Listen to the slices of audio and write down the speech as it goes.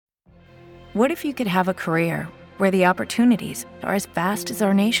What if you could have a career where the opportunities are as vast as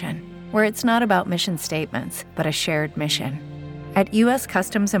our nation, where it's not about mission statements, but a shared mission? At U.S.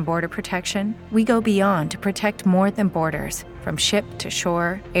 Customs and Border Protection, we go beyond to protect more than borders. From ship to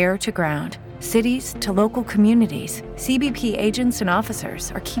shore, air to ground, cities to local communities, CBP agents and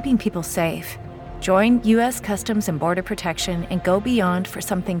officers are keeping people safe. Join U.S. Customs and Border Protection and go beyond for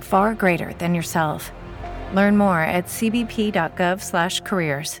something far greater than yourself. Learn more at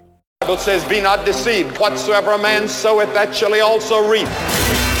cbp.gov/careers. The Bible says, be not deceived. Whatsoever a man soweth, that shall he also reap. All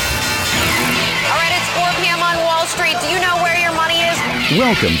right, it's 4 p.m. on Wall Street. Do you know where your money is?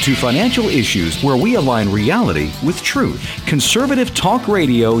 Welcome to Financial Issues, where we align reality with truth. Conservative talk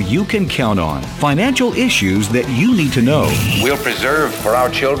radio you can count on. Financial issues that you need to know. We'll preserve for our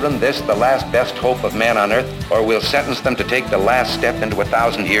children this, the last best hope of man on earth, or we'll sentence them to take the last step into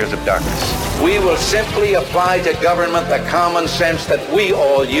 1,000 years of darkness. We will simply apply to government the common sense that we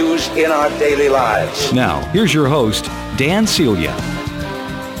all use in our daily lives. Now, here's your host, Dan Celia.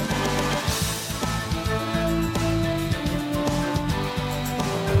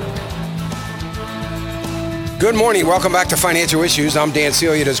 Good morning. Welcome back to Financial Issues. I'm Dan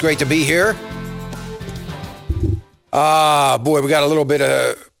Celia. It's great to be here. Boy, we got a little bit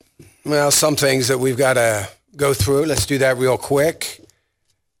of, some things that we've got to go through. Let's do that real quick.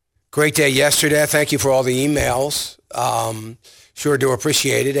 Great day yesterday. Thank you for all the emails. Sure do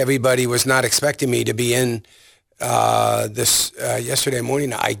appreciate it. Everybody was not expecting me to be in this yesterday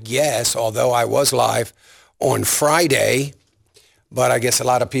morning, I guess, although I was live on Friday. But I guess a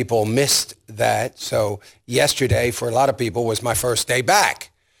lot of people missed that. So yesterday, for a lot of people, was my first day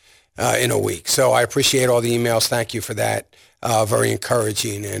back in a week. So I appreciate all the emails. Thank you for that. Very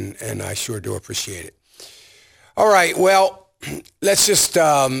encouraging, and I sure do appreciate it. All right, well, let's just,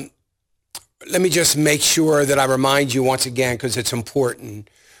 let me just make sure that I remind you once again, because it's important.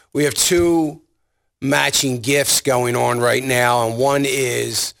 We have two matching gifts going on right now, and one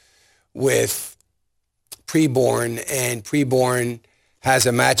is with Preborn, and Preborn has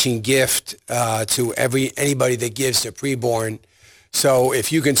a matching gift to anybody that gives to Preborn. So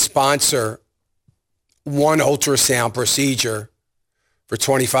if you can sponsor one ultrasound procedure for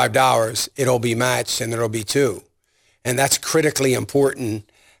 $25, it'll be matched, and there'll be two. And that's critically important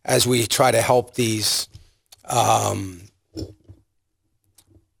as we try to help these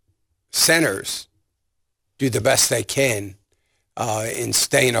centers do the best they can in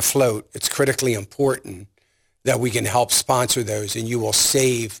staying afloat. It's critically important that we can help sponsor those, and you will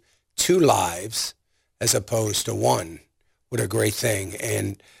save 2 lives as opposed to 1. What a great thing.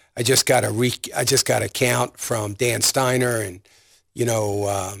 And I just got a count from Dan Steiner, and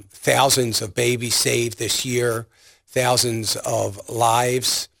thousands of babies saved this year, thousands of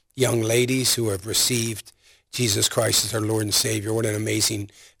lives, young ladies who have received Jesus Christ as their Lord and Savior. What an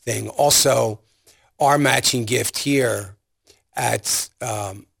amazing thing. Also, our matching gift here at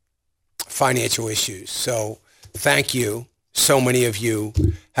Financial Issues. So thank you. So many of you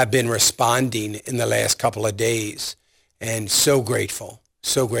have been responding in the last couple of days, and so grateful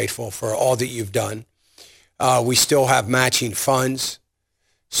for all that you've done. We still have matching funds,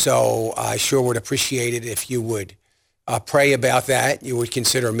 so I sure would appreciate it if you would pray about that. You would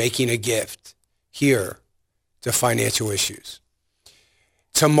consider making a gift here to Financial Issues.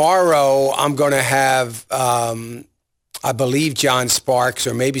 Tomorrow, I'm going to have, I believe, John Sparks,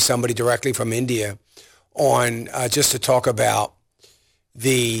 or maybe somebody directly from India, on just to talk about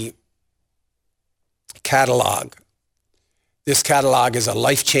the catalog. This catalog is a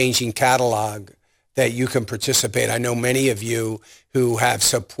life-changing catalog that you can participate. I know many of you who have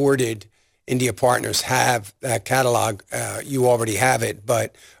supported India Partners have that catalog. You already have it,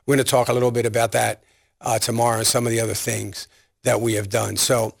 but we're going to talk a little bit about that tomorrow and some of the other things that we have done.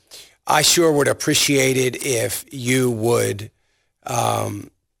 So I sure would appreciate it if you would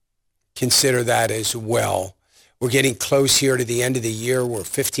consider that as well. We're getting close here to the end of the year. We're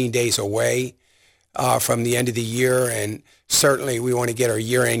 15 days away from the end of the year, and certainly we want to get our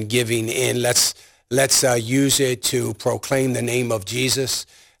year-end giving in. Let's use it to proclaim the name of Jesus,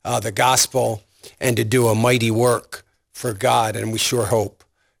 the gospel, and to do a mighty work for God. And we sure hope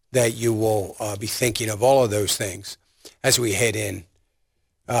that you will be thinking of all of those things as we head in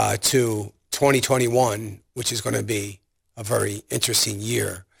to 2021, which is going to be a very interesting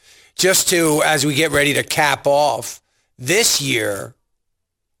year. Just to, as we get ready to cap off this year,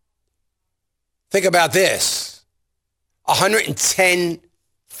 think about this.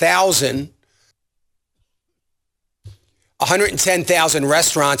 110,000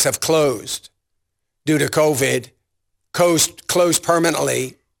 restaurants have closed due to COVID, closed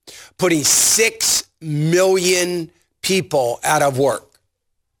permanently, putting 6 million people out of work.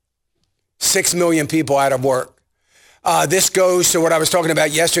 6 million people out of work. This goes to what I was talking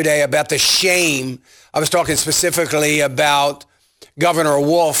about yesterday about the shame. I was talking specifically about Governor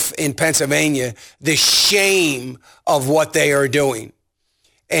Wolf in Pennsylvania, the shame of what they are doing.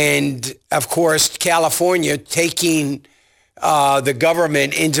 And, of course, California taking the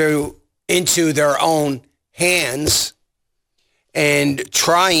government into their own hands and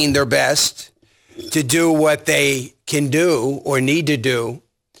trying their best to do what they can do or need to do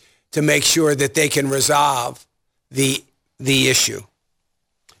to make sure that they can resolve the issue.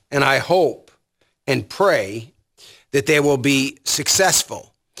 And I hope and pray that they will be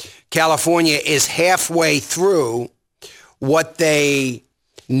successful. California is halfway through what they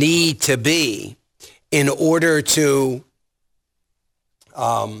need to be in order to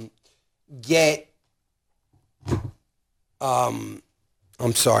get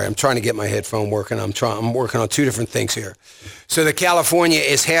I'm sorry, I'm trying to get my headphone working. I'm working on two different things here. So the California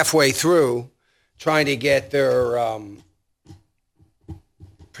is halfway through trying to get their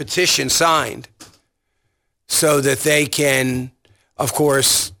petition signed so that they can, of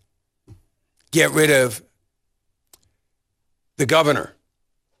course, get rid of the governor.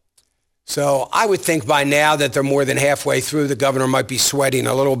 So I would think by now that they're more than halfway through. The governor might be sweating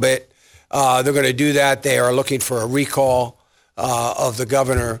a little bit. They're going to do that. They are looking for a recall of the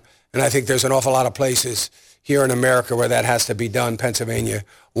governor. And I think there's an awful lot of places here in America where that has to be done. Pennsylvania,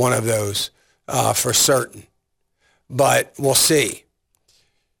 one of those for certain. But we'll see.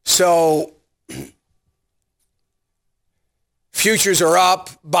 So futures are up.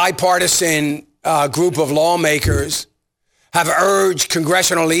 Bipartisan group of lawmakers have urged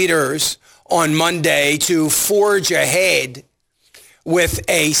congressional leaders on Monday to forge ahead with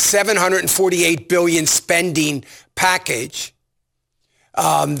a $748 billion spending package.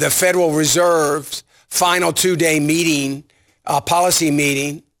 The Federal Reserve's final two-day meeting, policy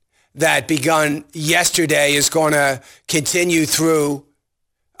meeting that begun yesterday is going to continue through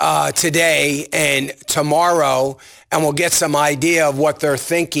today and tomorrow, and we'll get some idea of what they're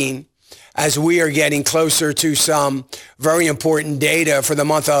thinking as we are getting closer to some very important data for the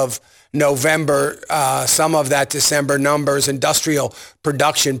month of November, some of that December numbers, industrial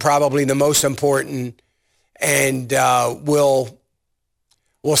production probably the most important, and we'll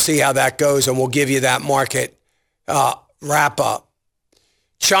see how that goes, and we'll give you that market wrap up.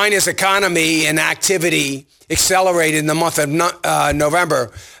 China's economy and activity accelerated in the month of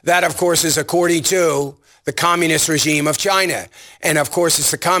November. That, of course, is according to the communist regime of China. And, of course,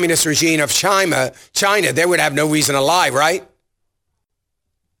 it's the communist regime of China. They would have no reason to lie, right?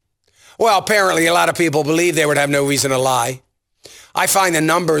 Well, apparently a lot of people believe they would have no reason to lie. I find the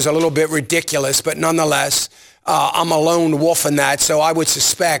numbers a little bit ridiculous, but nonetheless, I'm a lone wolf in that, so I would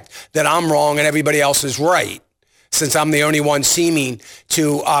suspect that I'm wrong and everybody else is right, since I'm the only one seeming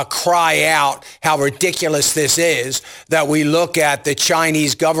to cry out how ridiculous this is, that we look at the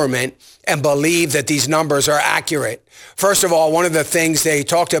Chinese government and believe that these numbers are accurate. First of all, one of the things they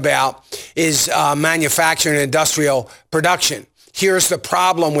talked about is manufacturing and industrial production. Here's the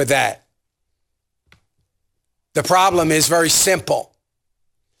problem with that. The problem is very simple.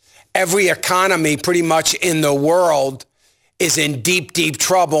 Every economy pretty much in the world is in deep, deep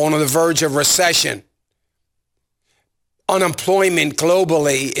trouble and on the verge of recession. Unemployment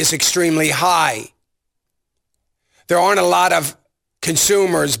globally is extremely high. There aren't a lot of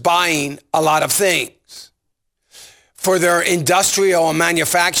consumers buying a lot of things. For their industrial and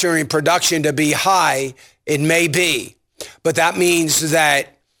manufacturing production to be high, it may be. But that means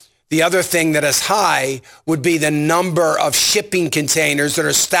that the other thing that is high would be the number of shipping containers that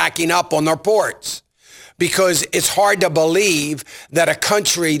are stacking up on their ports. Because it's hard to believe that a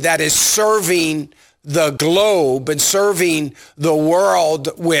country that is serving the globe and serving the world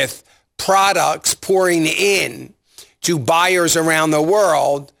with products pouring in to buyers around the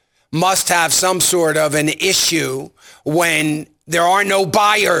world must have some sort of an issue when there are no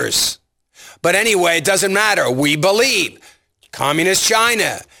buyers. But anyway, it doesn't matter. We believe Communist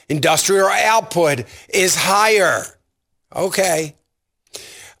China, industrial output is higher. Okay.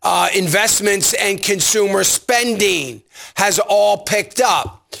 Investments and consumer spending has all picked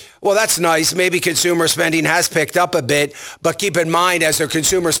up. Well, that's nice. Maybe consumer spending has picked up a bit, but keep in mind as their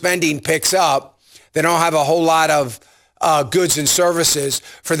consumer spending picks up, they don't have a whole lot of goods and services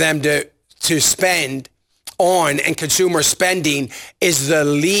for them to spend on, and consumer spending is the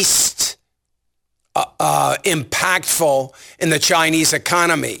least impactful in the Chinese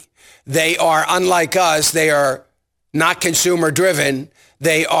economy. They are, unlike us, they are not consumer driven.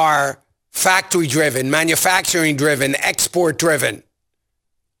 They are factory driven, manufacturing driven, export driven.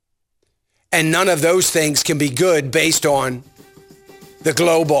 And none of those things can be good based on the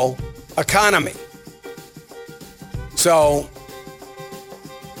global economy. So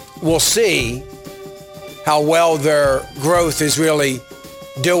we'll see how well their growth is really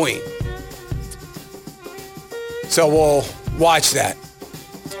doing. So we'll watch that.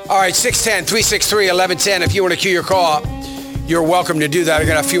 All right, 610-363-1110. If you want to queue your call up, you're welcome to do that. I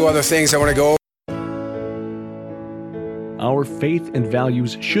got a few other things I want to go over. Our faith and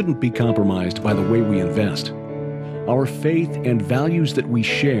values shouldn't be compromised by the way we invest. Our faith and values that we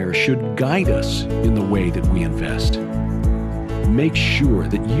share should guide us in the way that we invest. Make sure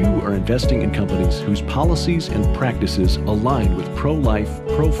that you are investing in companies whose policies and practices align with pro-life,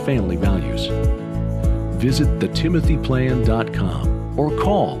 pro-family values. Visit thetimothyplan.com or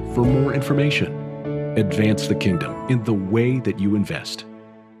call for more information. Advance the kingdom in the way that you invest.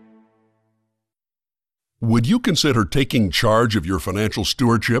 Would you consider taking charge of your financial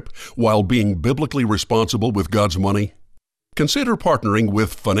stewardship while being biblically responsible with God's money? Consider partnering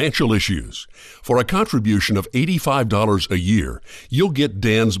with Financial Issues. For a contribution of $85 a year, you'll get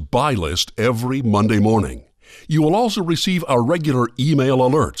Dan's buy list every Monday morning. You will also receive our regular email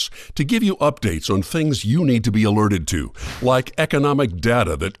alerts to give you updates on things you need to be alerted to, like economic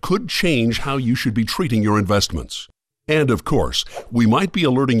data that could change how you should be treating your investments. And of course, we might be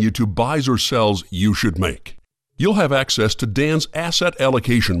alerting you to buys or sells you should make. You'll have access to Dan's asset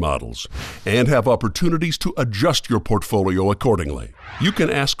allocation models and have opportunities to adjust your portfolio accordingly. You can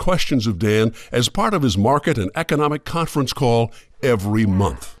ask questions of Dan as part of his market and economic conference call every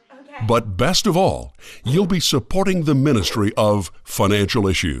month. But best of all, you'll be supporting the ministry of Financial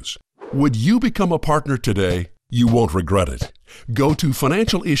Issues. Would you become a partner today? You won't regret it. Go to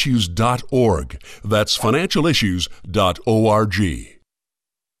financialissues.org. That's financialissues.org.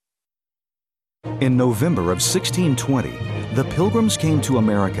 In November of 1620, the Pilgrims came to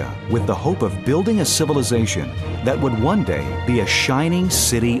America with the hope of building a civilization that would one day be a shining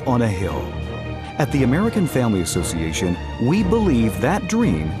city on a hill. At the American Family Association, we believe that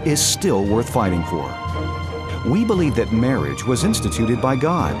dream is still worth fighting for. We believe that marriage was instituted by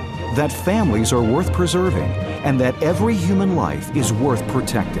God, that families are worth preserving, and that every human life is worth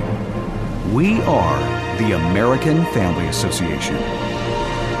protecting. We are the American Family Association.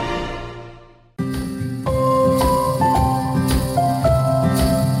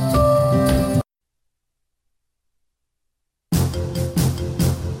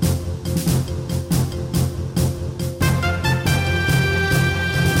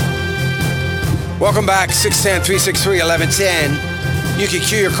 Welcome back, 610-363-1110. You can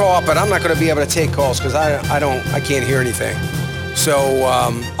queue your call up, but I'm not going to be able to take calls because I can't hear anything. So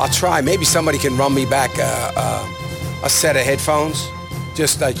I'll try. Maybe somebody can run me back a set of headphones,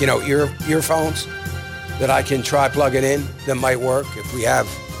 just like, earphones that I can try plugging in that might work. If we have,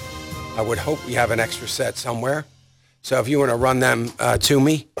 I would hope we have an extra set somewhere. So if you want to run them to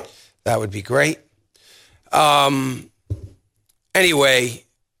me, that would be great. Anyway,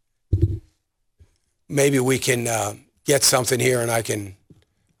 maybe we can get something here and I can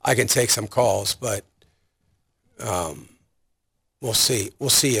take some calls, but we'll see. We'll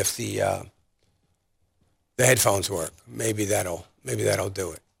see if the headphones work. Maybe that'll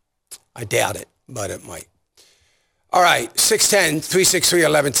do it. I doubt it, but it might. All right,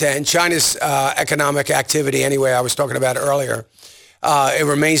 610-363-1110. China's economic activity, anyway, I was talking about earlier. It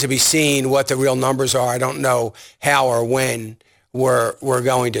remains to be seen what the real numbers are. I don't know how or when we're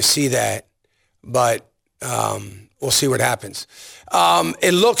going to see that, but we'll see what happens.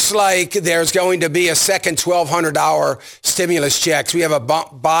 It looks like there's going to be a second $1,200 stimulus checks. We have a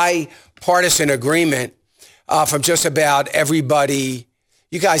bipartisan agreement from just about everybody.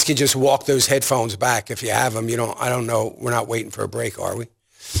 You guys can just walk those headphones back if you have them. I don't know. We're not waiting for a break, are we?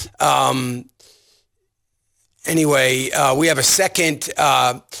 Anyway, we have a second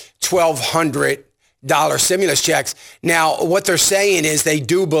 $1,200 stimulus checks. Now, what they're saying is they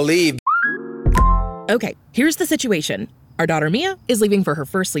do believe. Okay, here's the situation. Our daughter Mia is leaving for her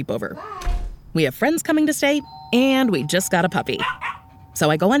first sleepover. We have friends coming to stay, and we just got a puppy. So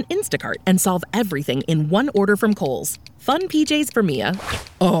I go on Instacart and solve everything in one order from Kohl's. Fun PJs for Mia.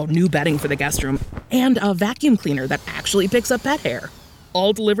 Oh, new bedding for the guest room. And a vacuum cleaner that actually picks up pet hair.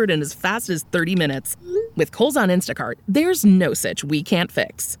 All delivered in as fast as 30 minutes. With Kohl's on Instacart, there's no such we can't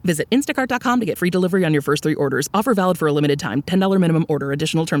fix. Visit instacart.com to get free delivery on your first 3 orders. Offer valid for a limited time. $10 minimum order.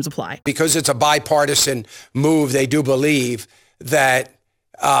 Additional terms apply. Because it's a bipartisan move, they do believe that,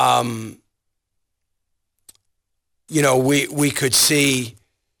 we could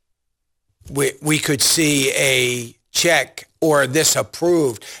see a check or this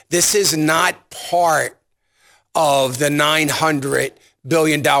approved. This is not part of the $900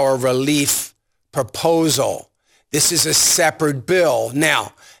 billion relief proposal. This is a separate bill.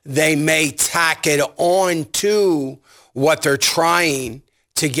 Now, they may tack it on to what they're trying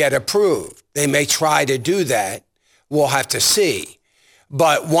to get approved. They may try to do that. We'll have to see.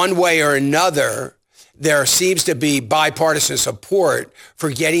 But one way or another, there seems to be bipartisan support for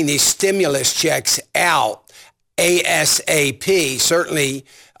getting these stimulus checks out ASAP. Certainly,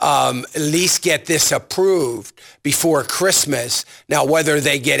 at least get this approved before Christmas. Now, whether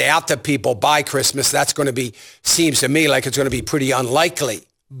they get out to people by Christmas, that's going to be, seems to me like it's going to be pretty unlikely.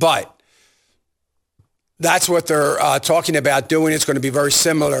 But that's what they're talking about doing. It's going to be very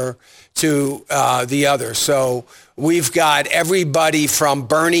similar to the others. So we've got everybody from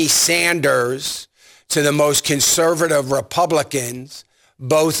Bernie Sanders to the most conservative Republicans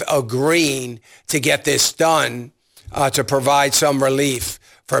both agreeing to get this done to provide some relief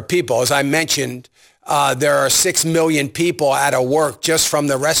for people. As I mentioned, there are 6 million people out of work just from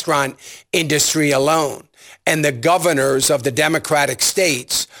the restaurant industry alone. And the governors of the Democratic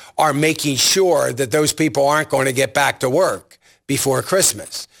states are making sure that those people aren't going to get back to work before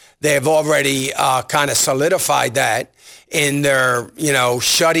Christmas. They have already kind of solidified that in their,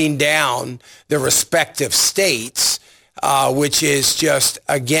 shutting down the respective states, which is just,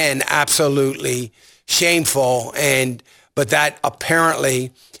 again, absolutely shameful. But that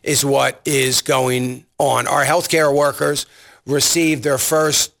apparently is what is going on. Our healthcare workers received their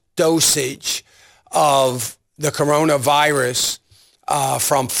first dosage of the coronavirus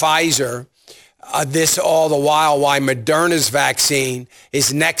from Pfizer. This all the while Moderna's vaccine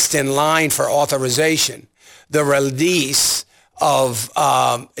is next in line for authorization. The release of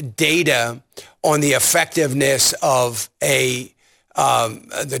data on the effectiveness of the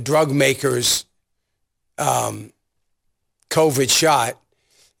drug maker's COVID shot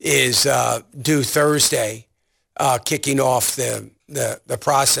is due Thursday, kicking off the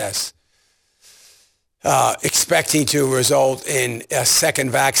process. Expecting to result in a second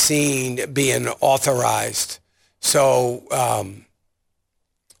vaccine being authorized. So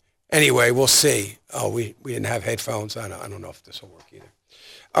anyway, we'll see. Oh, we didn't have headphones. I don't know if this will work either.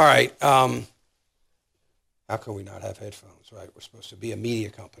 All right. How can we not have headphones, right? We're supposed to be a media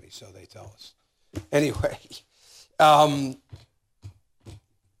company, so they tell us. Anyway,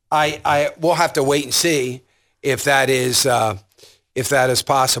 we'll have to wait and see if that is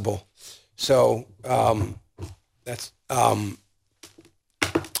possible. So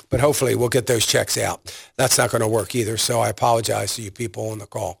but hopefully we'll get those checks out. That's not going to work either. So I apologize to you people on the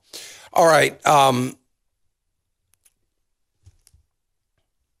call. All right. On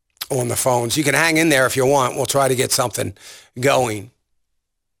the phones, you can hang in there if you want. We'll try to get something going.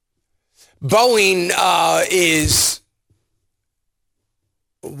 Boeing is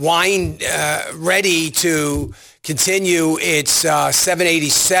ready to continue its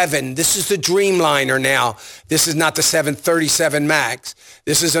 787. This is the Dreamliner now. This is not the 737 MAX.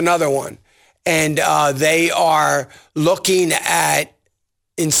 This is another one. And they are looking at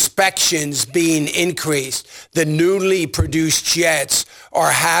inspections being increased. The newly produced jets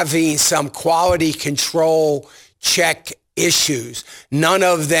are having some quality control check issues. None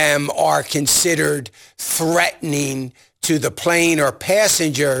of them are considered threatening to the plane or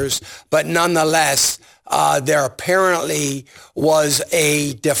passengers, but nonetheless, there apparently was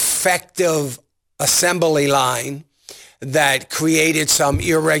a defective assembly line that created some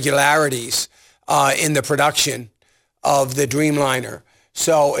irregularities in the production of the Dreamliner.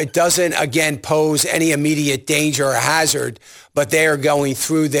 So it doesn't, again, pose any immediate danger or hazard, but they are going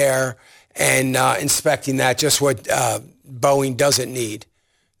through there and inspecting that, just what Boeing doesn't need.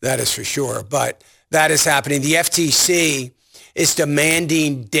 That is for sure. But that is happening. The FTC is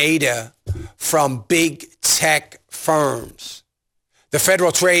demanding data from big tech firms. The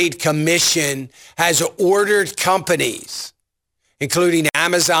Federal Trade Commission has ordered companies, including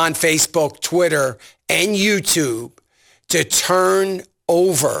Amazon, Facebook, Twitter, and YouTube, to turn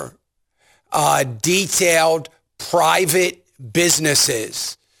over detailed private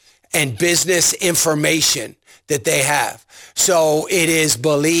businesses and business information that they have. So it is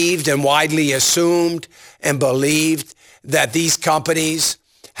believed and widely assumed and believed that these companies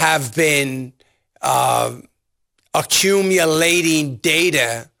have been accumulating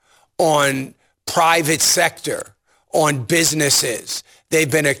data on private sector, on businesses.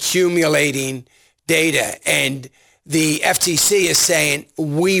 They've been accumulating data, and the FTC is saying,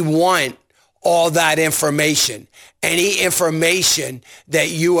 we want all that information. Any information that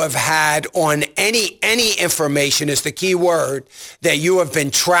you have had on any information is the key word, that you have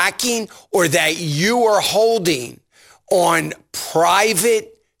been tracking or that you are holding on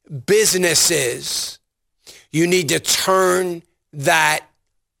private businesses, you need to turn that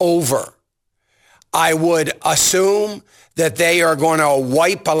over. I would assume that they are going to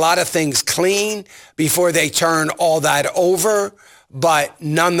wipe a lot of things clean before they turn all that over. But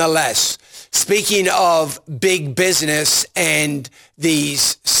nonetheless, speaking of big business and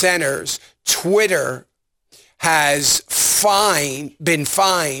these centers, Twitter has been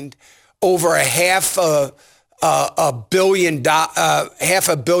fined over half a billion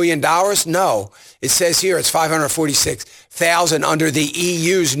dollars. No, it says here it's 546,000 under the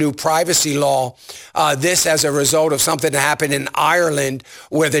EU's new privacy law. This as a result of something that happened in Ireland,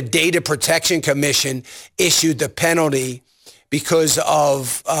 where the Data Protection Commission issued the penalty because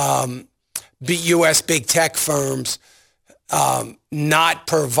of U.S. big tech firms not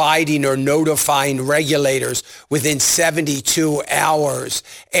providing or notifying regulators within 72 hours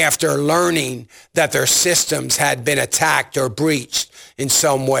after learning that their systems had been attacked or breached in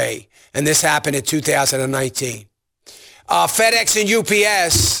some way. And this happened in 2019. FedEx and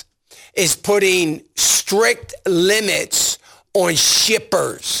UPS is putting strict limits on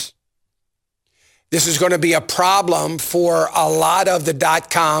shippers. This is going to be a problem for a lot of the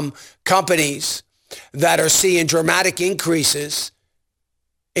 .com companies that are seeing dramatic increases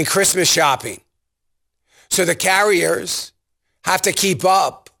in Christmas shopping. So the carriers have to keep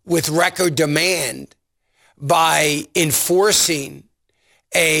up with record demand by enforcing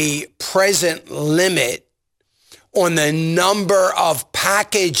a present limit on the number of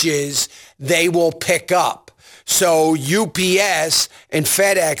packages they will pick up. So UPS and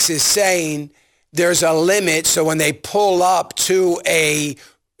FedEx is saying there's a limit. So when they pull up to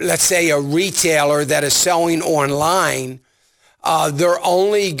let's say a retailer that is selling online, they're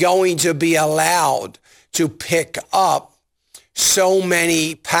only going to be allowed to pick up so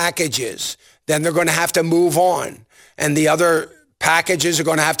many packages. Then they're going to have to move on. And the other packages are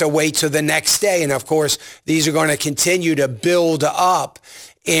going to have to wait till the next day. And of course, these are going to continue to build up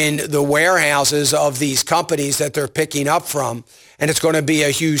in the warehouses of these companies that they're picking up from. And it's going to be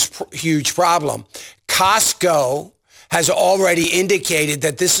a huge problem. Costco has already indicated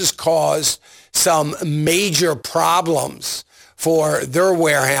that this has caused some major problems for their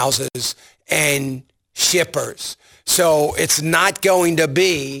warehouses and shippers. So it's not going to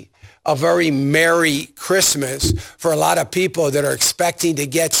be a very Merry Christmas for a lot of people that are expecting to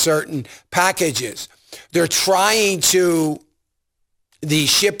get certain packages. They're trying to, the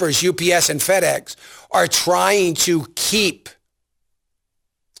shippers, UPS and FedEx, are trying to keep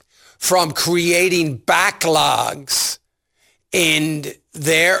from creating backlogs in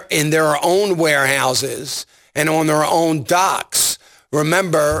their own warehouses and on their own docks.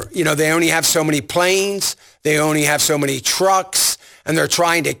 Remember, they only have so many planes, they only have so many trucks, and they're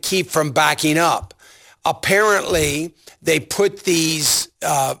trying to keep from backing up. Apparently, they put these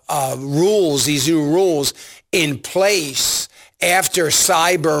new rules in place after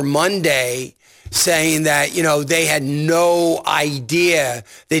Cyber Monday, saying that, they had no idea.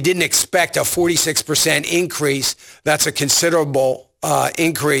 They didn't expect a 46% increase. That's a considerable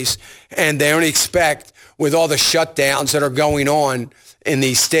increase. And they only expect, with all the shutdowns that are going on in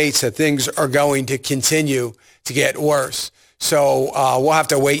these states, that things are going to continue to get worse. So we'll have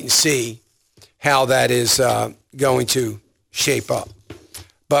to wait and see how that is going to shape up.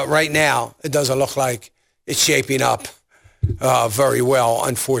 But right now, it doesn't look like it's shaping up very well,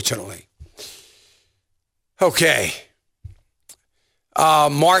 unfortunately. Okay.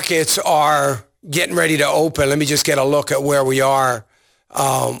 Markets are getting ready to open. Let me just get a look at where we are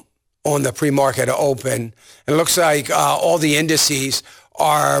on the pre-market open. It looks like all the indices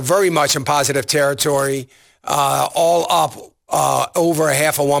are very much in positive territory, all up over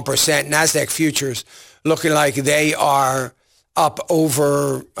 0.5%. NASDAQ futures looking like they are up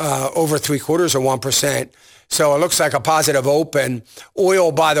over 0.75%. So it looks like a positive open.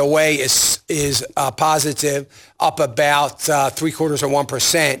 Oil, by the way, is positive, up about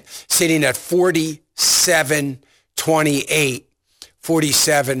 0.75%, sitting at 47.28.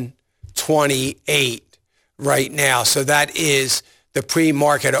 47.28 right now. So that is the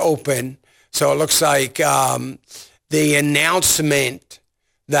pre-market open. So it looks like the announcement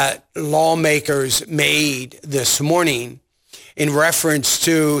that lawmakers made this morning in reference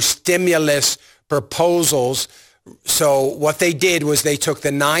to stimulus proposals. So what they did was they took the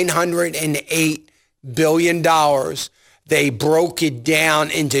 $908 billion, they broke it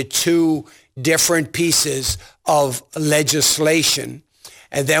down into two different pieces of legislation.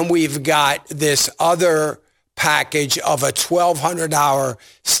 And then we've got this other package of a $1,200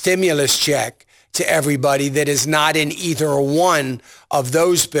 stimulus check to everybody that is not in either one of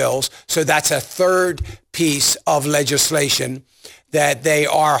those bills. So that's a third piece of legislation that they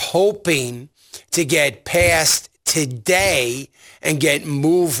are hoping to get passed today and get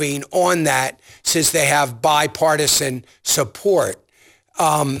moving on that since they have bipartisan support.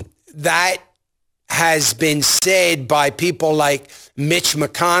 That has been said by people like Mitch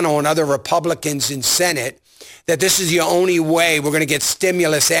McConnell and other Republicans in Senate that this is the only way we're going to get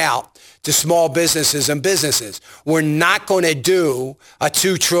stimulus out to small businesses and businesses. We're not going to do a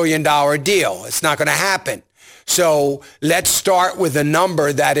 $2 trillion deal. It's not going to happen. So let's start with a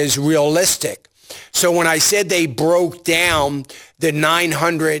number that is realistic. So when I said they broke down the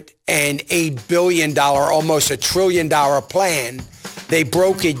 $908 billion, almost $1 trillion plan, they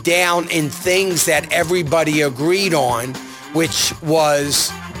broke it down in things that everybody agreed on, which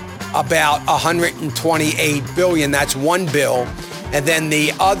was about $128 billion. That's one bill. And then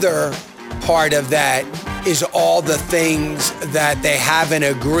the other part of that is all the things that they haven't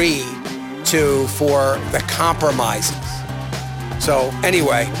agreed to for the compromises. So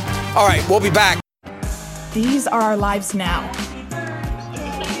anyway, all right, we'll be back. These are our lives now.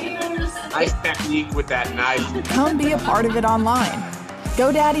 Nice technique with that knife. Come be a part of it online.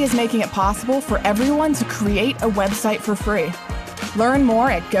 GoDaddy is making it possible for everyone to create a website for free. Learn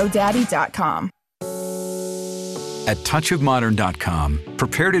more at GoDaddy.com. At touchofmodern.com,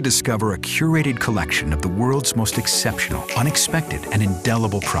 prepare to discover a curated collection of the world's most exceptional, unexpected, and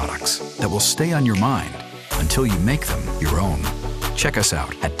indelible products that will stay on your mind until you make them your own. Check us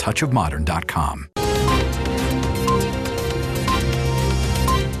out at touchofmodern.com.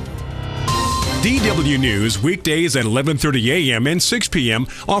 DW News, weekdays at 11:30 a.m. and 6 p.m.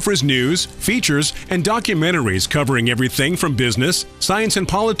 offers news, features, and documentaries covering everything from business, science and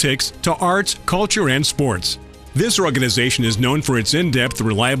politics to arts, culture, and sports. This organization is known for its in-depth,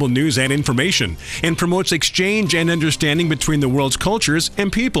 reliable news and information and promotes exchange and understanding between the world's cultures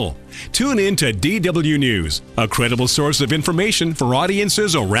and people. Tune in to DW News, a credible source of information for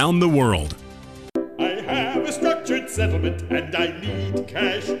audiences around the world. I have a structured settlement and I need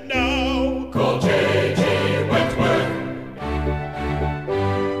cash now. Call J.G. Wentworth.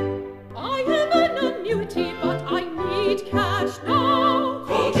 I have an annuity, but I need cash now.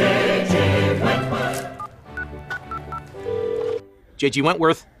 Call J.G. Wentworth. J.G.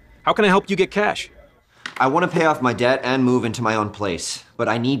 Wentworth, how can I help you get cash? I want to pay off my debt and move into my own place, but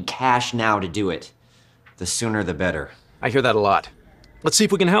I need cash now to do it. The sooner the better. I hear that a lot. Let's see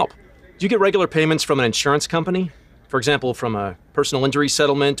if we can help. Do you get regular payments from an insurance company? For example, from a personal injury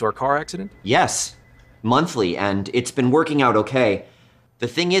settlement or a car accident? Yes, monthly, and it's been working out okay. The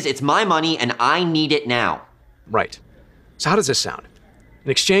thing is, it's my money and I need it now. Right. So how does this sound? In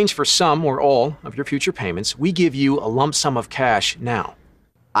exchange for some or all of your future payments, we give you a lump sum of cash now.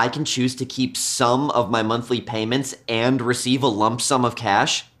 I can choose to keep some of my monthly payments and receive a lump sum of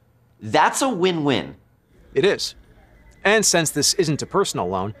cash? That's a win-win. It is. And since this isn't a personal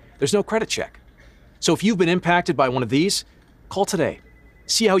loan, there's no credit check. So if you've been impacted by one of these, call today.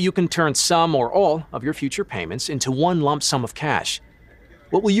 See how you can turn some or all of your future payments into one lump sum of cash.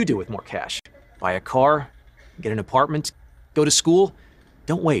 What will you do with more cash? Buy a car? Get an apartment? Go to school?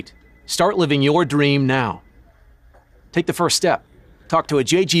 Don't wait. Start living your dream now. Take the first step. Talk to a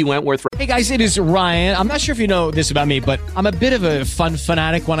J.G. Wentworth. Hey guys, it is Ryan. I'm not sure if you know this about me, but I'm a bit of a fun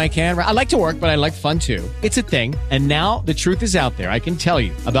fanatic when I can. I like to work, but I like fun too. It's a thing. And now the truth is out there. I can tell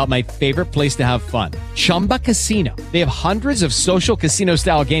you about my favorite place to have fun. Chumba Casino. They have hundreds of social casino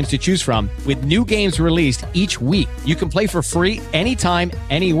style games to choose from with new games released each week. You can play for free anytime,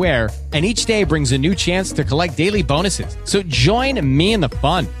 anywhere. And each day brings a new chance to collect daily bonuses. So join me in the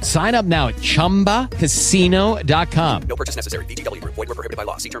fun. Sign up now at ChumbaCasino.com. No purchase necessary. VGW Group. Void where prohibited by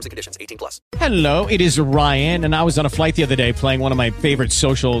law. See terms and conditions. 18+. Hello, it is Ryan, and I was on a flight the other day playing one of my favorite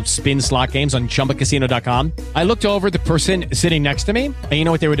social spin slot games on ChumbaCasino.com. I looked over at the person sitting next to me, and you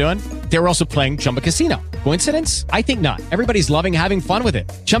know what they were doing? They were also playing Chumba Casino. Coincidence? I think not. Everybody's loving having fun with it.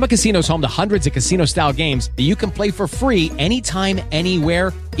 Chumba Casino is home to hundreds of casino-style games that you can play for free anytime,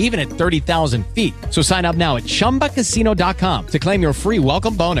 anywhere, even at 30,000 feet. So sign up now at ChumbaCasino.com to claim your free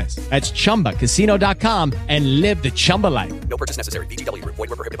welcome bonus. That's ChumbaCasino.com and live the Chumba life. No purchase necessary. VGW Group. Void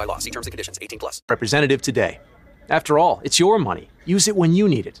where prohibited by law. See terms and conditions. 18+. Representative today. After all, it's your money. Use it when you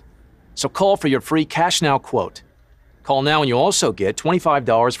need it. So call for your free Cash Now quote. Call now and you'll also get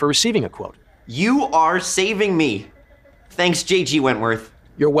 $25 for receiving a quote. You are saving me. Thanks, J.G. Wentworth.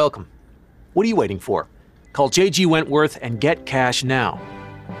 You're welcome. What are you waiting for? Call J.G. Wentworth and get cash now.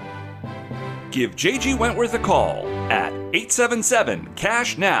 Give J.G. Wentworth a call at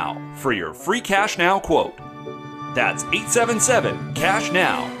 877-CASH-NOW for your free Cash Now quote. That's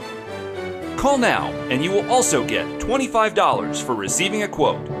 877-CASH-NOW. Call now and you will also get $25 for receiving a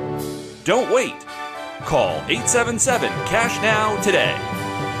quote. Don't wait. Call 877-CASH-NOW today.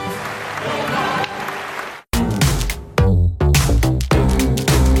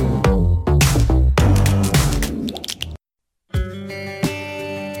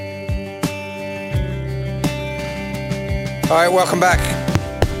 All right, welcome back.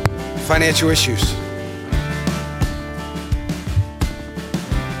 Financial issues.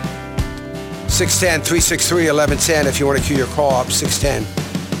 610-363-1110 if you want to queue your call up.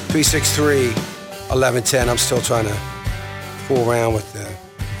 610-363-1110. I'm still trying to fool around with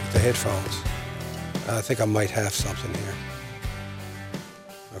the headphones. I think I might have something here.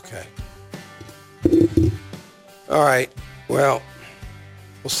 Okay. All right. Well,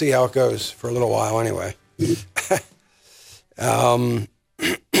 we'll see how it goes for a little while anyway. All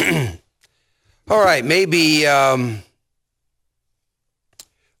right. Maybe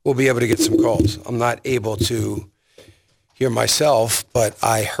we'll be able to get some calls. I'm not able to hear myself, but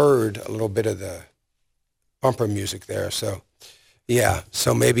I heard a little bit of the bumper music there. So, yeah.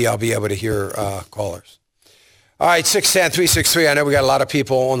 So maybe I'll be able to hear callers. All right, 610-363. I know we got a lot of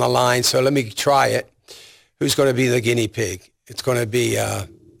people on the line, so let me try it. Who's going to be the guinea pig? It's going to be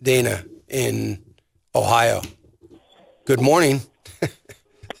Dana in Ohio. Good morning.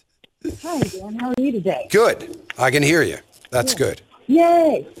 Hi, Dan. How are you today? Good. I can hear you. That's good.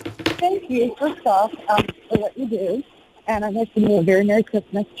 Yay. Thank you, first off, for what you do. And I'm wishing you a very Merry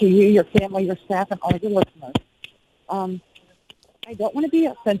Christmas to you, your family, your staff, and all your listeners. I don't want to be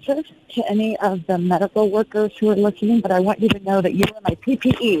offensive to any of the medical workers who are listening, but I want you to know that you are my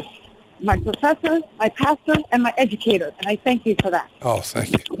PPE, my professor, my pastor, and my educator, and I thank you for that. Oh, thank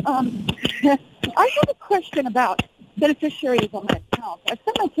you. I have a question about beneficiaries on my account. I've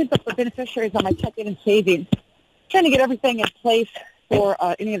set my kids up for beneficiaries on my checking and savings, trying to get everything in place for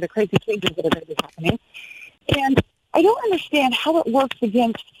any of the crazy changes that are going to be happening. And I don't understand how it works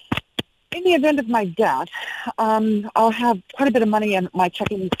against, in the event of my death, I'll have quite a bit of money in my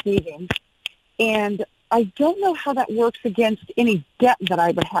checking and savings. And I don't know how that works against any debt that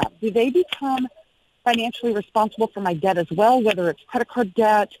I would have. Do they become financially responsible for my debt as well, whether it's credit card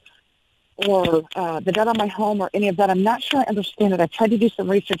debt or the debt on my home or any of that? I'm not sure I understand it. I tried to do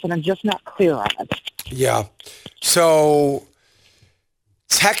some research and I'm just not clear on it. Yeah. So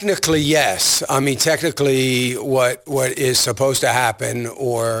technically, yes. I mean, technically what is supposed to happen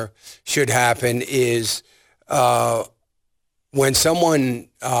or should happen is when someone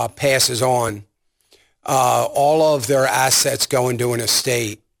passes on, all of their assets go into an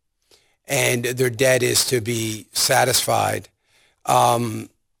estate and their debt is to be satisfied.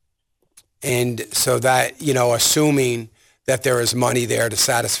 And so that, assuming that there is money there to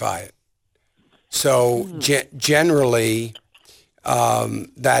satisfy it. So generally,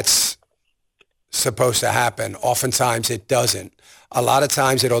 that's supposed to happen. Oftentimes it doesn't. A lot of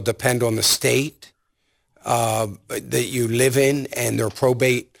times it'll depend on the state that you live in and their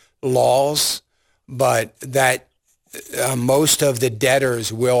probate laws, but that most of the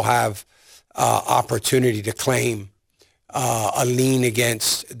debtors will have opportunity to claim a lien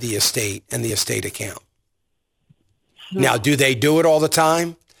against the estate and the estate account. Now, do they do it all the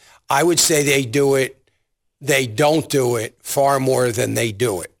time? I would say they don't do it far more than they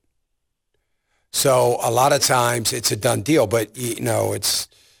do it. So a lot of times it's a done deal, but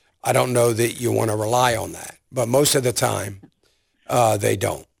I don't know that you want to rely on that. But most of the time, they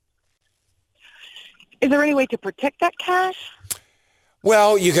don't. Is there any way to protect that cash?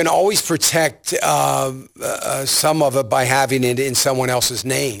 Well, you can always protect some of it by having it in someone else's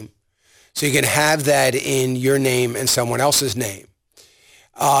name. So you can have that in your name and someone else's name.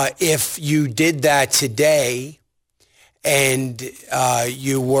 If you did that today and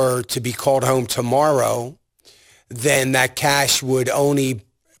you were to be called home tomorrow, then that cash would only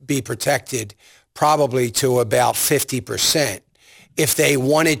be protected probably to about 50%. If they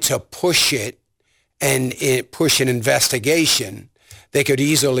wanted to push it and push an investigation, they could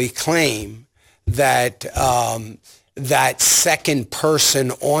easily claim that that second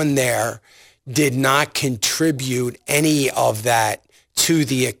person on there did not contribute any of that to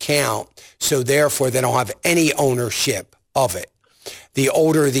the account, so therefore they don't have any ownership of it. The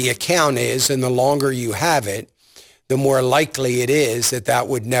older the account is and the longer you have it, the more likely it is that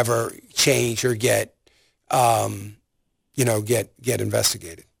would never change or get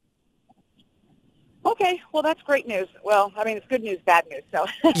investigated. Okay, well, that's great news. Well, I mean, it's good news, bad news. So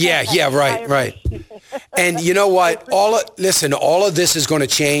Yeah, right. And you know what? All of this is going to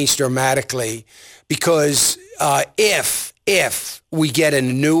change dramatically because if we get a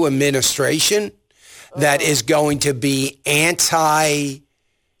new administration that is going to be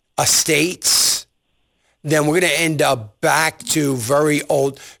anti-estates, then we're going to end up back to very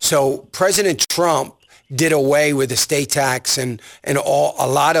old. So President Trump did away with estate tax and a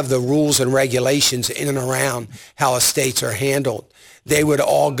lot of the rules and regulations in and around how estates are handled. They would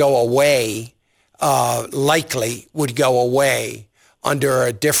all go away, likely would go away under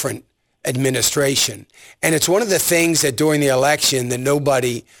a different administration. And it's one of the things that during the election that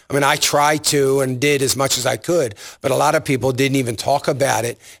nobody, I mean, I tried to and did as much as I could, but a lot of people didn't even talk about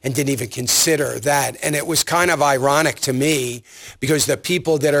it and didn't even consider that. And it was kind of ironic to me because the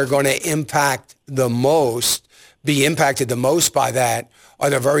people that are going to be impacted the most by that are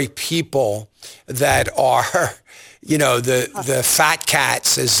the very people that are, you know, the fat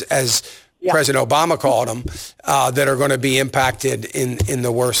cats, as President Obama called them, that are going to be impacted in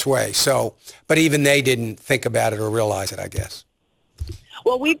the worst way. So, but even they didn't think about it or realize it, I guess.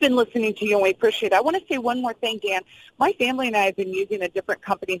 Well, we've been listening to you, and we appreciate it. I want to say one more thing, Dan. My family and I have been using a different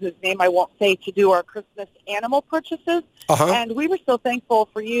company whose name I won't say to do our Christmas animal purchases. And we were so thankful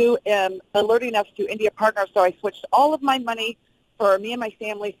for you alerting us to India Partners, so I switched all of my money for me and my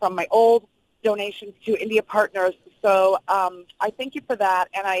family from my old donations to India Partners. So I thank you for that,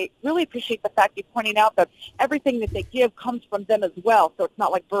 and I really appreciate the fact you pointing out that everything that they give comes from them as well. So it's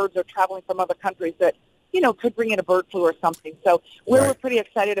not like birds are traveling from other countries that, you know, could bring in a bird flu or something. So we're pretty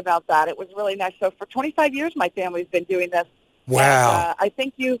excited about that. It was really nice. So for 25 years, my family's been doing this. Wow. And, I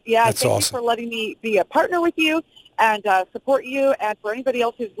thank you. Yeah, That's I thank awesome. you for letting me be a partner with you and support you. And for anybody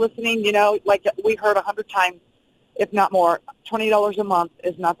else who's listening, you know, like we heard 100 times, if not more, $20 a month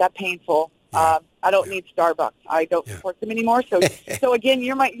is not that painful. I don't need Starbucks. I don't support them anymore. So, so again,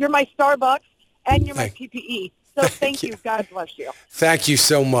 you're my Starbucks and you're my PPE. So thank you. God bless you. Thank you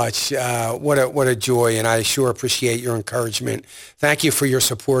so much. What a joy, and I sure appreciate your encouragement. Thank you for your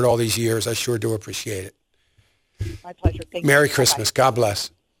support all these years. I sure do appreciate it. My pleasure. Thank you. Merry Christmas. God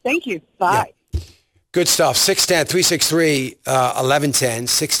bless. Thank you. Bye. Good stuff. 610-363-1110.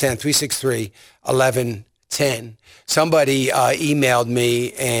 610-363-1110. Somebody emailed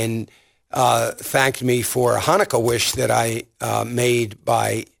me and thanked me for a Hanukkah wish that I made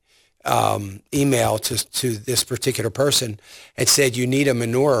by email to this particular person, and said, you need a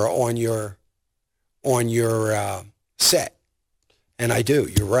menorah on your set. And I do.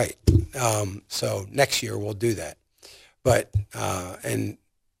 You're right. So next year we'll do that. But I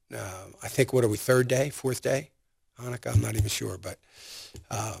think, what are we, fourth day Hanukkah? I'm not even sure, but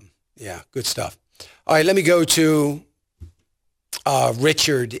yeah, good stuff. All right, let me go to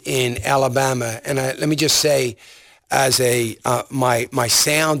Richard in Alabama, and let me just say, as my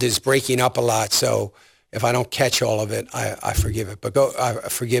sound is breaking up a lot, so if I don't catch all of it, I forgive it. But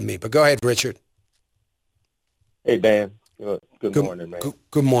forgive me. But go ahead, Richard. Hey, Dan. Good morning, man.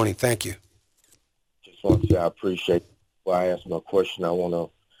 Good morning. Thank you. Just want to say I appreciate why I asked my question. I want to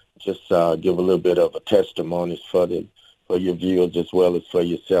just give a little bit of a testimony for your viewers as well as for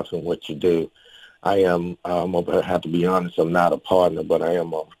yourself and what you do. I'm going to have to be honest, I'm not a partner, but I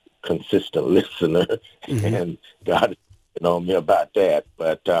am a consistent listener, and God has been on me about that.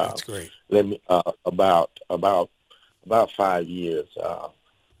 But that's great. Let me about 5 years,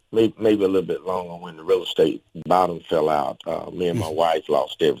 maybe a little bit longer, when the real estate bottom fell out. Me and my wife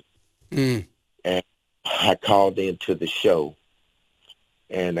lost everything, and I called into the show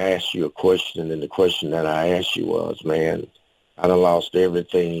and asked you a question, and the question that I asked you was, man, I done lost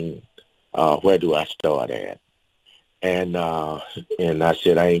everything. Where do I start at? And I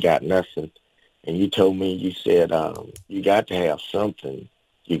said, I ain't got nothing. And you told me, you said, you got to have something.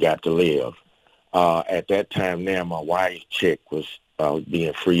 You got to live. At that time now, my wife's check was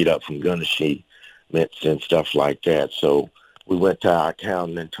being freed up from garnishments and stuff like that. So we went to our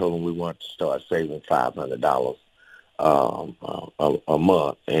accountant and told him we wanted to start saving $500 a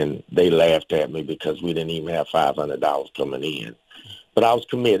month. And they laughed at me because we didn't even have $500 coming in. But I was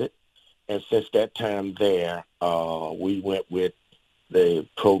committed. And since that time there, we went with the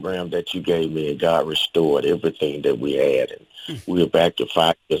program that you gave me, and God restored everything that we had. And we were back to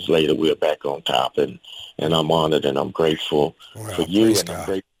 5 years later. We were back on top, and I'm honored and I'm grateful for you, and I'm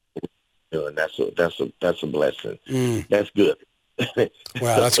grateful for you, and that's a blessing. That's good.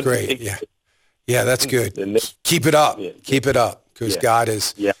 Wow, that's great. Yeah, that's good. Keep it up. Keep it up, because God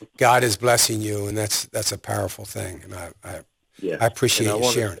is blessing you, and that's a powerful thing. And I appreciate you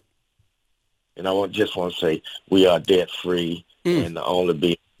sharing it. And I just want to say we are debt free, and the only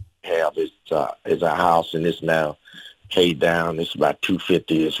bill we have is our house, and it's now paid down. It's about $250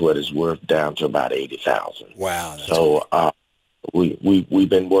 is what it's worth, down to about $80,000. Wow! So we've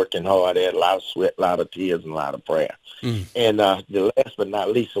been working hard at, a lot of sweat, a lot of tears, and a lot of prayer. And the last but not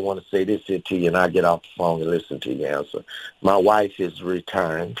least, I want to say this here to you, and I get off the phone and listen to your answer. My wife is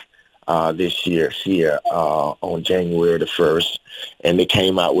retiring this year here on January the 1st, and they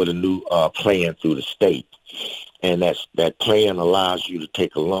came out with a new plan through the state, and that plan allows you to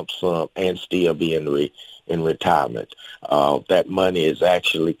take a lump sum and still be in retirement. That money is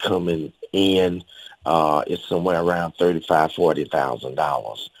actually coming in. It's somewhere around $35,000,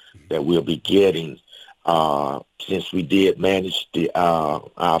 $40,000. that we'll be getting since we did manage our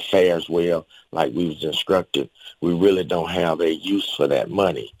affairs well, like we was instructed. We really don't have a use for that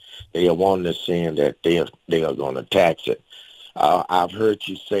money. They are wanting us saying that they are going to tax it. I've heard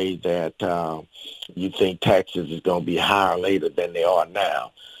you say that you think taxes is going to be higher later than they are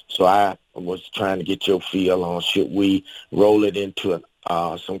now. So I was trying to get your feel on, should we roll it into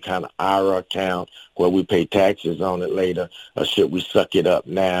some kind of IRA account where we pay taxes on it later, or should we suck it up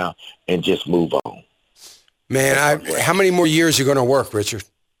now and just move on? Man, how many more years are you going to work, Richard?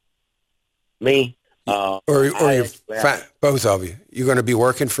 Me? Or both of you? You're going to be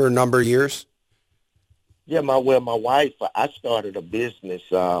working for a number of years? Yeah, my wife, I started a business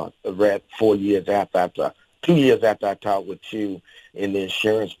 2 years after I talked with you in the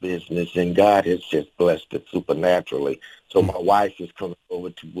insurance business, and God has just blessed it supernaturally. So my wife is coming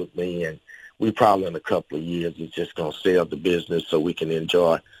over with me, and we probably in a couple of years is just going to sell the business so we can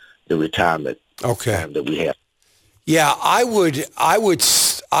enjoy the retirement time that we have. Yeah, I would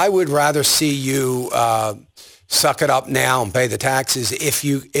rather see you suck it up now and pay the taxes if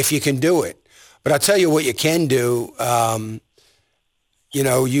you can do it. But I'll tell you what you can do.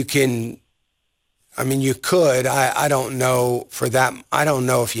 You can. I mean, you could. I don't know for that. I don't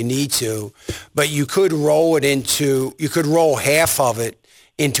know if you need to, but you could roll it into. You could roll half of it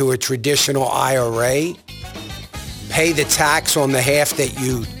into a traditional IRA, pay the tax on the half that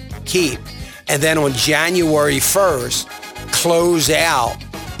you keep, and then on January 1st, close out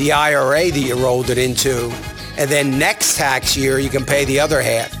the IRA that you rolled it into, and then next tax year you can pay the other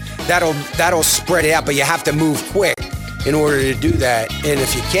half. That'll spread it out, but you have to move quick in order to do that. And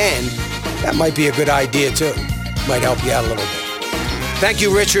if you can, that might be a good idea too. Might help you out a little bit. Thank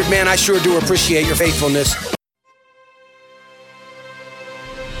you, Richard. Man, I sure do appreciate your faithfulness.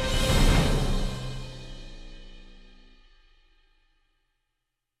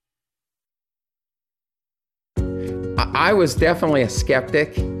 I was definitely a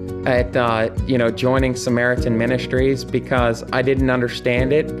skeptic at joining Samaritan Ministries because I didn't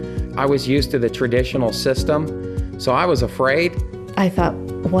understand it. I was used to the traditional system, so I was afraid. I thought,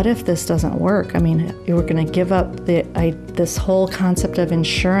 what if this doesn't work? I mean, we're going to give up this whole concept of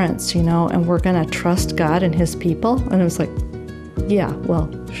insurance, and we're going to trust God and His people. And it was like, yeah, well,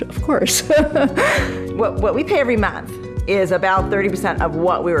 of course. What we pay every month is about 30% of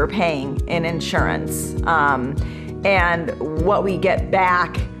what we were paying in insurance. And what we get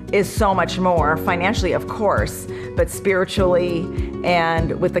back is so much more, financially, of course, but spiritually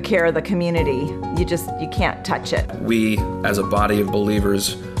and with the care of the community, you can't touch it. We, as a body of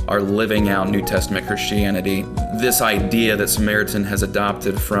believers, are living out New Testament Christianity. This idea that Samaritan has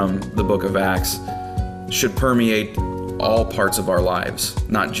adopted from the book of Acts should permeate all parts of our lives,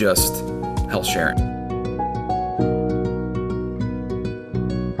 not just health sharing.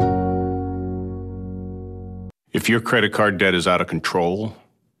 If your credit card debt is out of control,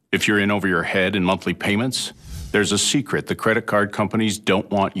 if you're in over your head in monthly payments, there's a secret the credit card companies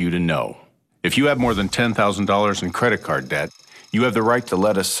don't want you to know. If you have more than $10,000 in credit card debt, you have the right to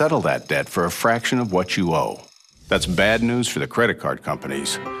let us settle that debt for a fraction of what you owe. That's bad news for the credit card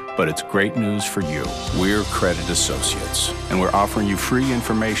companies, but it's great news for you. We're Credit Associates, and we're offering you free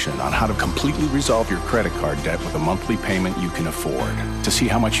information on how to completely resolve your credit card debt with a monthly payment you can afford. To see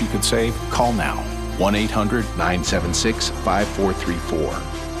how much you could save, call now.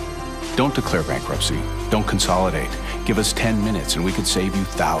 1-800-976-5434. Don't declare bankruptcy. Don't consolidate. Give us 10 minutes and we could save you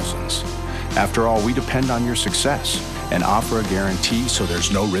thousands. After all, we depend on your success and offer a guarantee so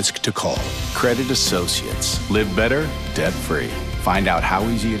there's no risk to call. Credit Associates. Live better, debt-free. Find out how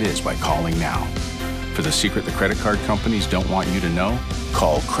easy it is by calling now. For the secret the credit card companies don't want you to know,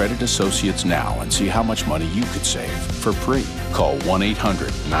 call Credit Associates now and see how much money you could save for free. Call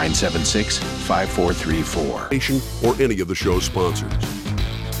 1-800-976-5434. Or any of the show's sponsors.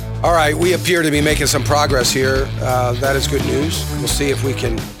 All right, we appear to be making some progress here. That is good news. We'll see if we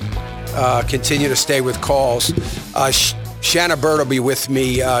can continue to stay with calls. Shanna Bird will be with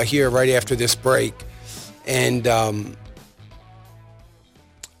me here right after this break. And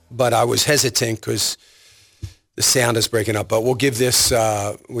but I was hesitant because the sound is breaking up. But we'll give this,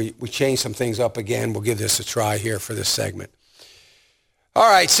 we changed some things up again. We'll give this a try here for this segment. All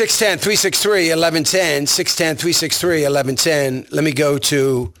right, 610-363-1110, 610-363-1110. Let me go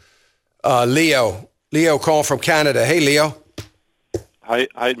to Leo. Leo calling from Canada. Hey, Leo. Hi,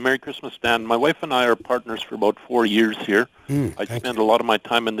 Merry Christmas, Dan. My wife and I are partners for about 4 years here. I spend a lot of my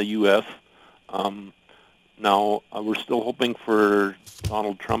time in the U.S. Now, we're still hoping for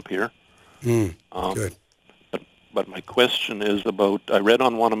Donald Trump here. Good. But my question is about, I read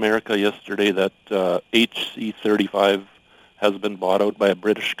on One America yesterday that HC35 has been bought out by a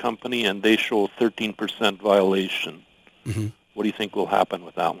British company, and they show a 13% violation. Mm-hmm. What do you think will happen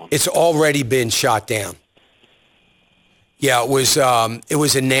with that one? It's already been shot down. Yeah, it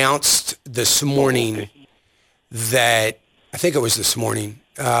was announced this morning that, I think it was this morning.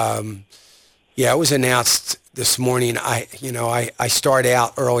 It was announced this morning. I start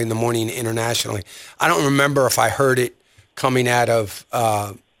out early in the morning internationally. I don't remember if I heard it coming out of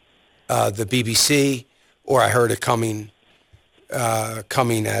the BBC or I heard it coming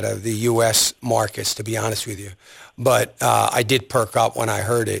out of the U.S. markets, to be honest with you. But I did perk up when I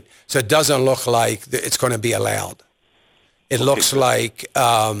heard it. So it doesn't look like it's going to be allowed. It looks like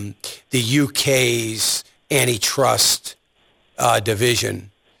the UK's antitrust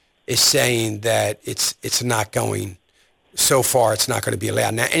division is saying that it's not going, so far it's not going to be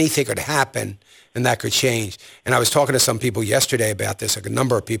allowed. Now, anything could happen, and that could change. And I was talking to some people yesterday about this. A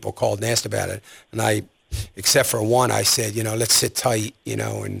number of people called and asked about it. And I, except for one, I said, let's sit tight,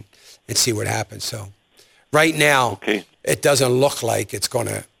 and see what happens. So right now, it doesn't look like it's going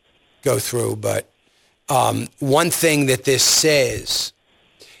to go through. But one thing that this says,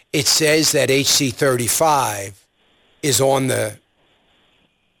 it says that HC35 is on the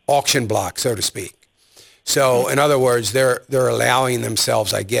auction block, so to speak. So in other words, they're allowing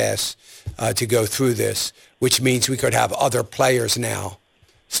themselves, I guess, to go through this, which means we could have other players now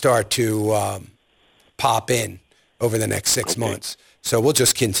start to pop in over the next 6 months. So we'll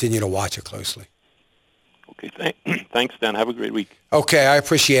just continue to watch it closely. Okay, thanks, Dan. Have a great week. Okay, I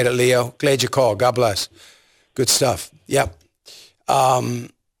appreciate it, Leo. Glad you called. God bless. Good stuff. Yep.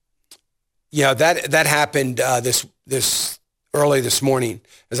 That happened this early this morning.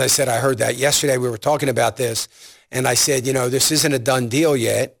 As I said, I heard that yesterday. We were talking about this, and I said, this isn't a done deal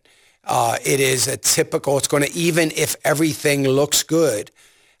yet. It is a typical. It's going to, even if everything looks good,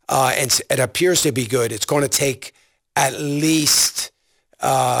 and it appears to be good, it's going to take at least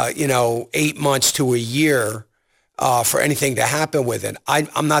 8 months to a year for anything to happen with it.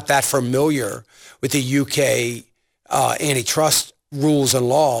 I'm not that familiar with the UK antitrust rules and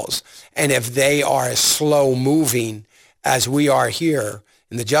laws, and if they are as slow moving as we are here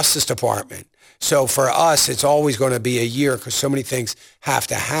in the Justice Department. So for us, it's always going to be a year because so many things have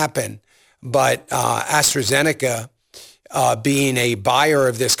to happen. But AstraZeneca, being a buyer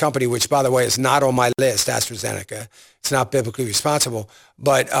of this company, which, by the way, is not on my list, AstraZeneca, it's not biblically responsible,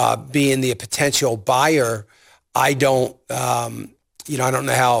 but being the potential buyer, I don't know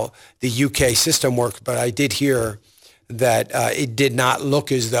how the UK system works, but I did hear that it did not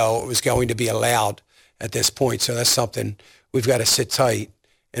look as though it was going to be allowed at this point. So that's something we've got to sit tight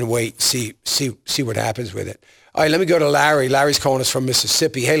and wait, see what happens with it. All right, let me go to Larry. Larry's calling us from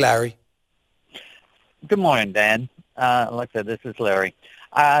Mississippi. Hey, Larry. Good morning, Dan. Like I said, this is Larry.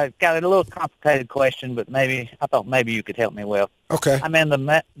 I've got a little complicated question, but I thought maybe you could help me with. Okay. I'm in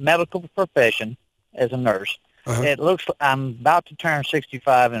the medical profession as a nurse. Uh-huh. It looks like I'm about to turn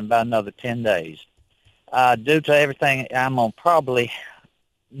 65 in about another 10 days. Due to everything, I'm going to probably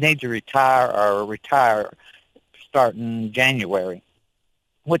need to retire starting January,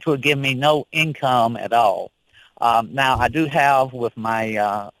 which would give me no income at all. Now, I do have with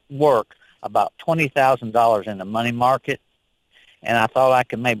my work about $20,000 in the money market, and I thought I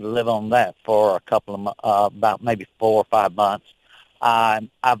could maybe live on that for a couple of about maybe 4 or 5 months.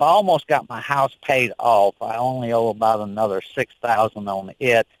 I've almost got my house paid off. I only owe about another $6,000 on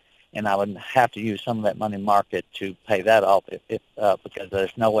it, and I would have to use some of that money market to pay that off because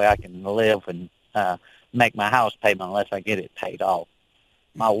there's no way I can live and make my house payment unless I get it paid off.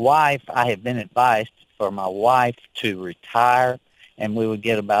 My wife, I have been advised for my wife to retire, and we would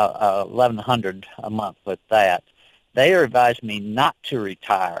get about $1,100 a month with that. They advised me not to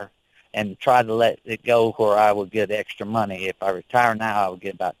retire and try to let it go where I would get extra money. If I retire now, I would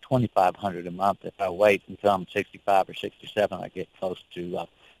get about $2,500 a month. If I wait until I'm 65 or 67, I get close to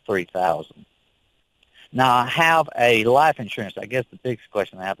 $3,000. Now, I have a life insurance. I guess the biggest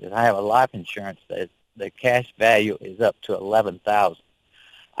question I have is I have a life insurance that the cash value is up to $11,000.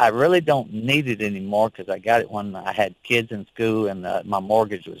 I really don't need it anymore because I got it when I had kids in school and my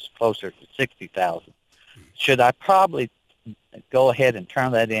mortgage was closer to $60,000. Should I probably go ahead and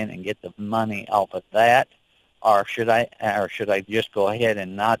turn that in and get the money off of that, or should I just go ahead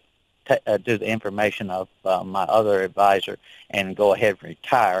and not do the information of my other advisor and go ahead and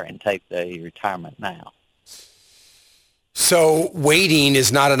retire and take the retirement now? So waiting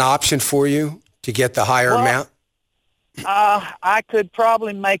is not an option for you to get the higher amount? I could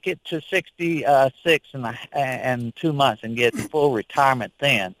probably make it to 66 and 2 months and get full retirement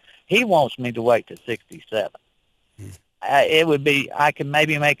then. He wants me to wait to 67. it would be, I can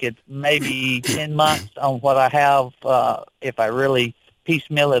maybe make it maybe 10 months on what I have if I really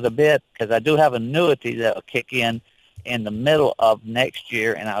piecemeal it a bit, because I do have annuity that will kick in the middle of next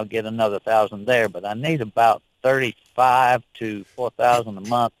year, and I'll get another $1,000 there. But I need about $3,500 to $4,000 a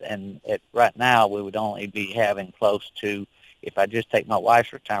month, and right now we would only be having close to, if I just take my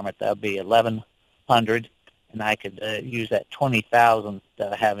wife's retirement, that would be $1,100, and I could use that $20,000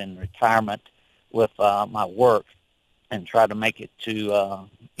 that I have in retirement with my work and try to make it to.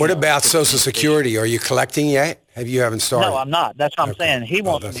 What about Social Security? Are you collecting yet? Haven't started? No, I'm not. That's what I'm saying. He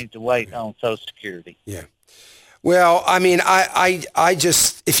wants me to wait on Social Security. Yeah. Well, I mean, I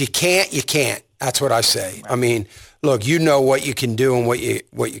just, if you can't, you can't. That's what I say. Right. I mean, look, you know what you can do and what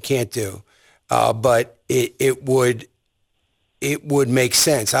you can't do, but it would make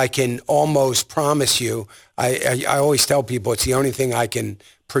sense. I can almost promise you. I always tell people it's the only thing I can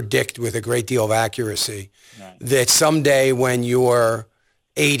predict with a great deal of accuracy, right, that someday when you're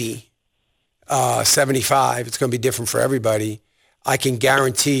 80, 75, it's going to be different for everybody. I can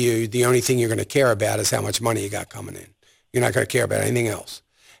guarantee you the only thing you're going to care about is how much money you got coming in. You're not going to care about anything else.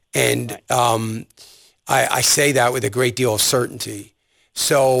 And I say that with a great deal of certainty.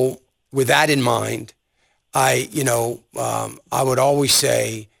 So with that in mind, I would always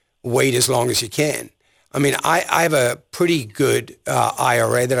say wait as long as you can. I mean, I have a pretty good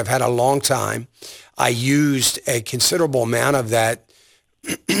IRA that I've had a long time. I used a considerable amount of that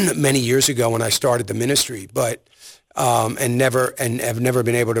many years ago when I started the ministry, but and have never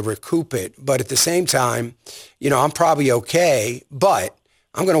been able to recoup it. But at the same time, I'm probably okay, but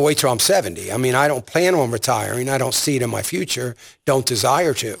I'm going to wait till I'm 70. I mean, I don't plan on retiring. I don't see it in my future. Don't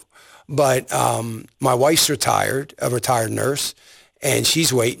desire to. But my wife's a retired nurse, and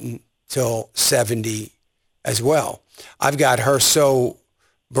she's waiting till 70 as well. I've got her so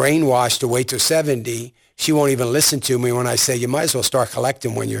brainwashed to wait till 70, she won't even listen to me when I say, you might as well start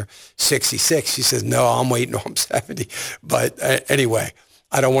collecting when you're 66. She says, no, I'm waiting till I'm 70. But anyway,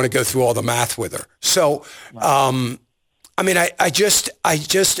 I don't want to go through all the math with her. So, I mean, I just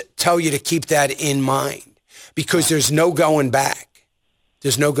tell you to keep that in mind, because there's no going back.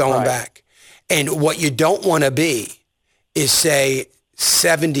 There's no going back. And what you don't want to be is, say,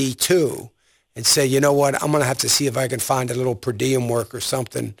 72 and say, you know what, I'm going to have to see if I can find a little per diem work or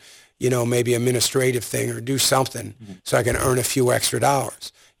something, maybe administrative thing, or do something so I can earn a few extra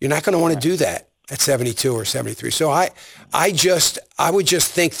dollars. You're not going to want to do that at 72 or 73. So I would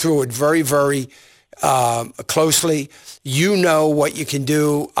just think through it very, very closely. You know what you can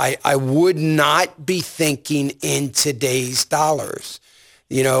do. I would not be thinking in today's dollars.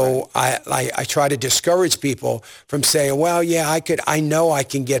 I try to discourage people from saying, well, yeah, I know I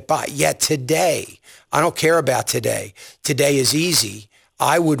can get by. Yet today, I don't care about today. Today is easy.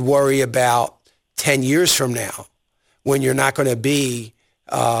 I would worry about 10 years from now, when you're not going to be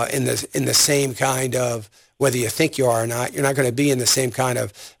in the same kind of, whether you think you are or not, you're not going to be in the same kind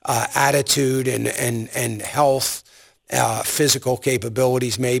of attitude and health, physical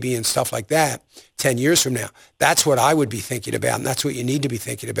capabilities maybe, and stuff like that 10 years from now. That's what I would be thinking about, and that's what you need to be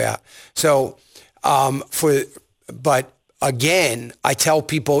thinking about. So but again, I tell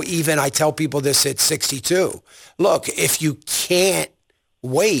people this at 62. Look, if you can't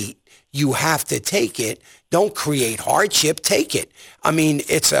wait, you have to take it. Don't create hardship. Take it. I mean,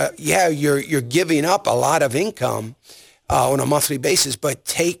 you're giving up a lot of income on a monthly basis, but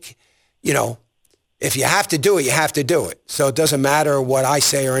take, if you have to do it, you have to do it. So it doesn't matter what I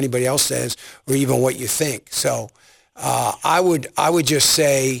say or anybody else says, or even what you think. So I would just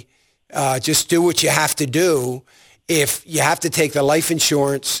say, just do what you have to do. If you have to take the life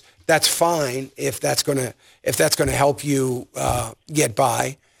insurance, that's fine. If that's gonna help you get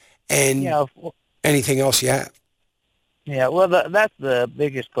by, and anything else you have. Yeah, well, that's the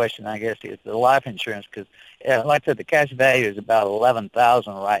biggest question, I guess, is the life insurance, because, like I said, the cash value is about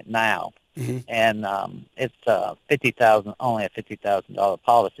 $11,000 right now. Mm-hmm. And it's $50,000, only a $50,000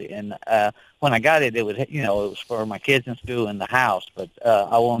 policy. And when I got it, it was it was for my kids in school and the house. But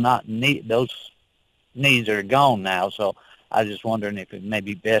I will not need those needs are gone now. So I was just wondering if it may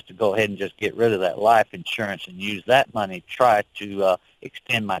be best to go ahead and just get rid of that life insurance and use that money, try to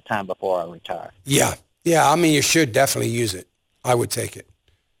extend my time before I retire. Yeah. I mean, you should definitely use it. I would take it.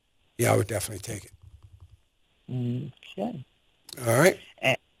 Yeah, I would definitely take it. Okay. All right.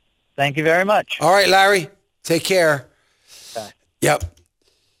 Thank you very much. All right, Larry. Take care. Bye. Yep.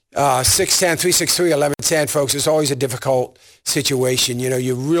 610-363-1110, folks. It's always a difficult situation.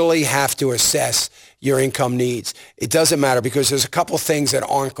 You really have to assess your income needs. It doesn't matter, because there's a couple things that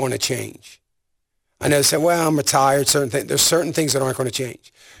aren't going to change. I know they say, well, I'm retired. There's certain things that aren't going to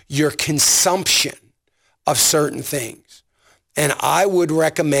change. Your consumption of certain things. And I would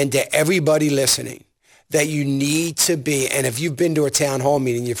recommend to everybody listening that you need to be, and if you've been to a town hall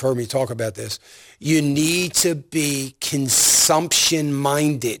meeting, you've heard me talk about this, you need to be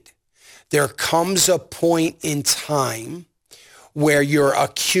consumption-minded. There comes a point in time where your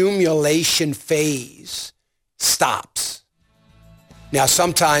accumulation phase stops. Now,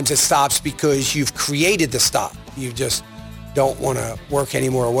 sometimes it stops because you've created the stop. You just don't want to work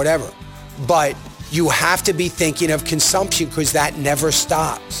anymore or whatever. But you have to be thinking of consumption because that never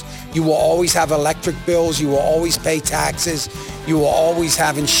stops. You will always have electric bills. You will always pay taxes. You will always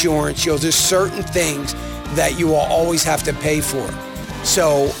have insurance. There's certain things that you will always have to pay for.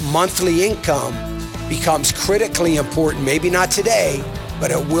 So monthly income becomes critically important. Maybe not today,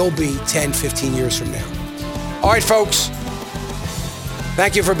 but it will be 10, 15 years from now. All right, folks.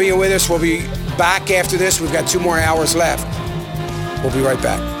 Thank you for being with us. We'll be back after this. We've got 2 more hours left. We'll be right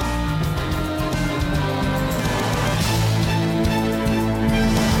back.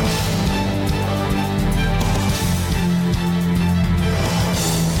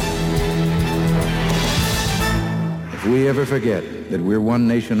 If we ever forget that we're one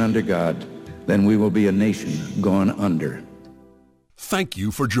nation under God, then we will be a nation gone under. Thank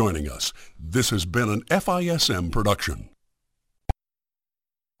you for joining us. This has been an FISM production.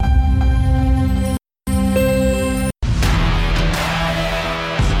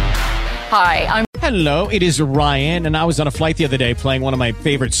 Hi, I'm... Hello, it is Ryan, and I was on a flight the other day playing one of my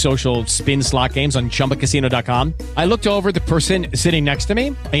favorite social spin slot games on ChumbaCasino.com. I looked over at the person sitting next to me,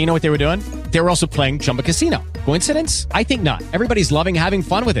 and you know what they were doing? They were also playing Chumba Casino. Coincidence? I think not. Everybody's loving having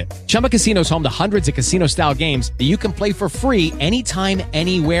fun with it. Chumba Casino is home to hundreds of casino-style games that you can play for free anytime,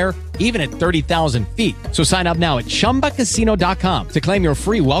 anywhere, even at 30,000 feet. So sign up now at ChumbaCasino.com to claim your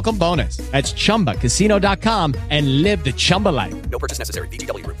free welcome bonus. That's ChumbaCasino.com and live the Chumba life. No purchase necessary.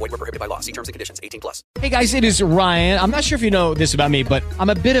 VGW. Void were prohibited by law. See terms and conditions. 18+. Hey guys, it is Ryan. I'm not sure if you know this about me, but I'm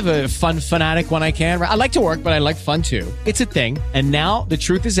a bit of a fun fanatic when I can. I like to work, but I like fun too. It's a thing. And now the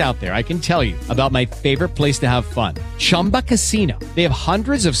truth is out there. I can tell you about my favorite place to have fun. Chumba Casino. They have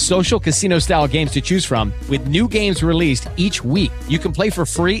hundreds of social casino style games to choose from with new games released each week. You can play for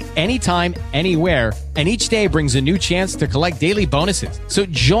free anytime, anywhere. And each day brings a new chance to collect daily bonuses. So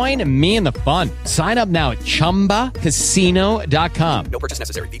join me in the fun. Sign up now at ChumbaCasino.com. No purchase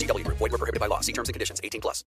necessary. VGW. Void were prohibited by law. See terms and conditions. 18+.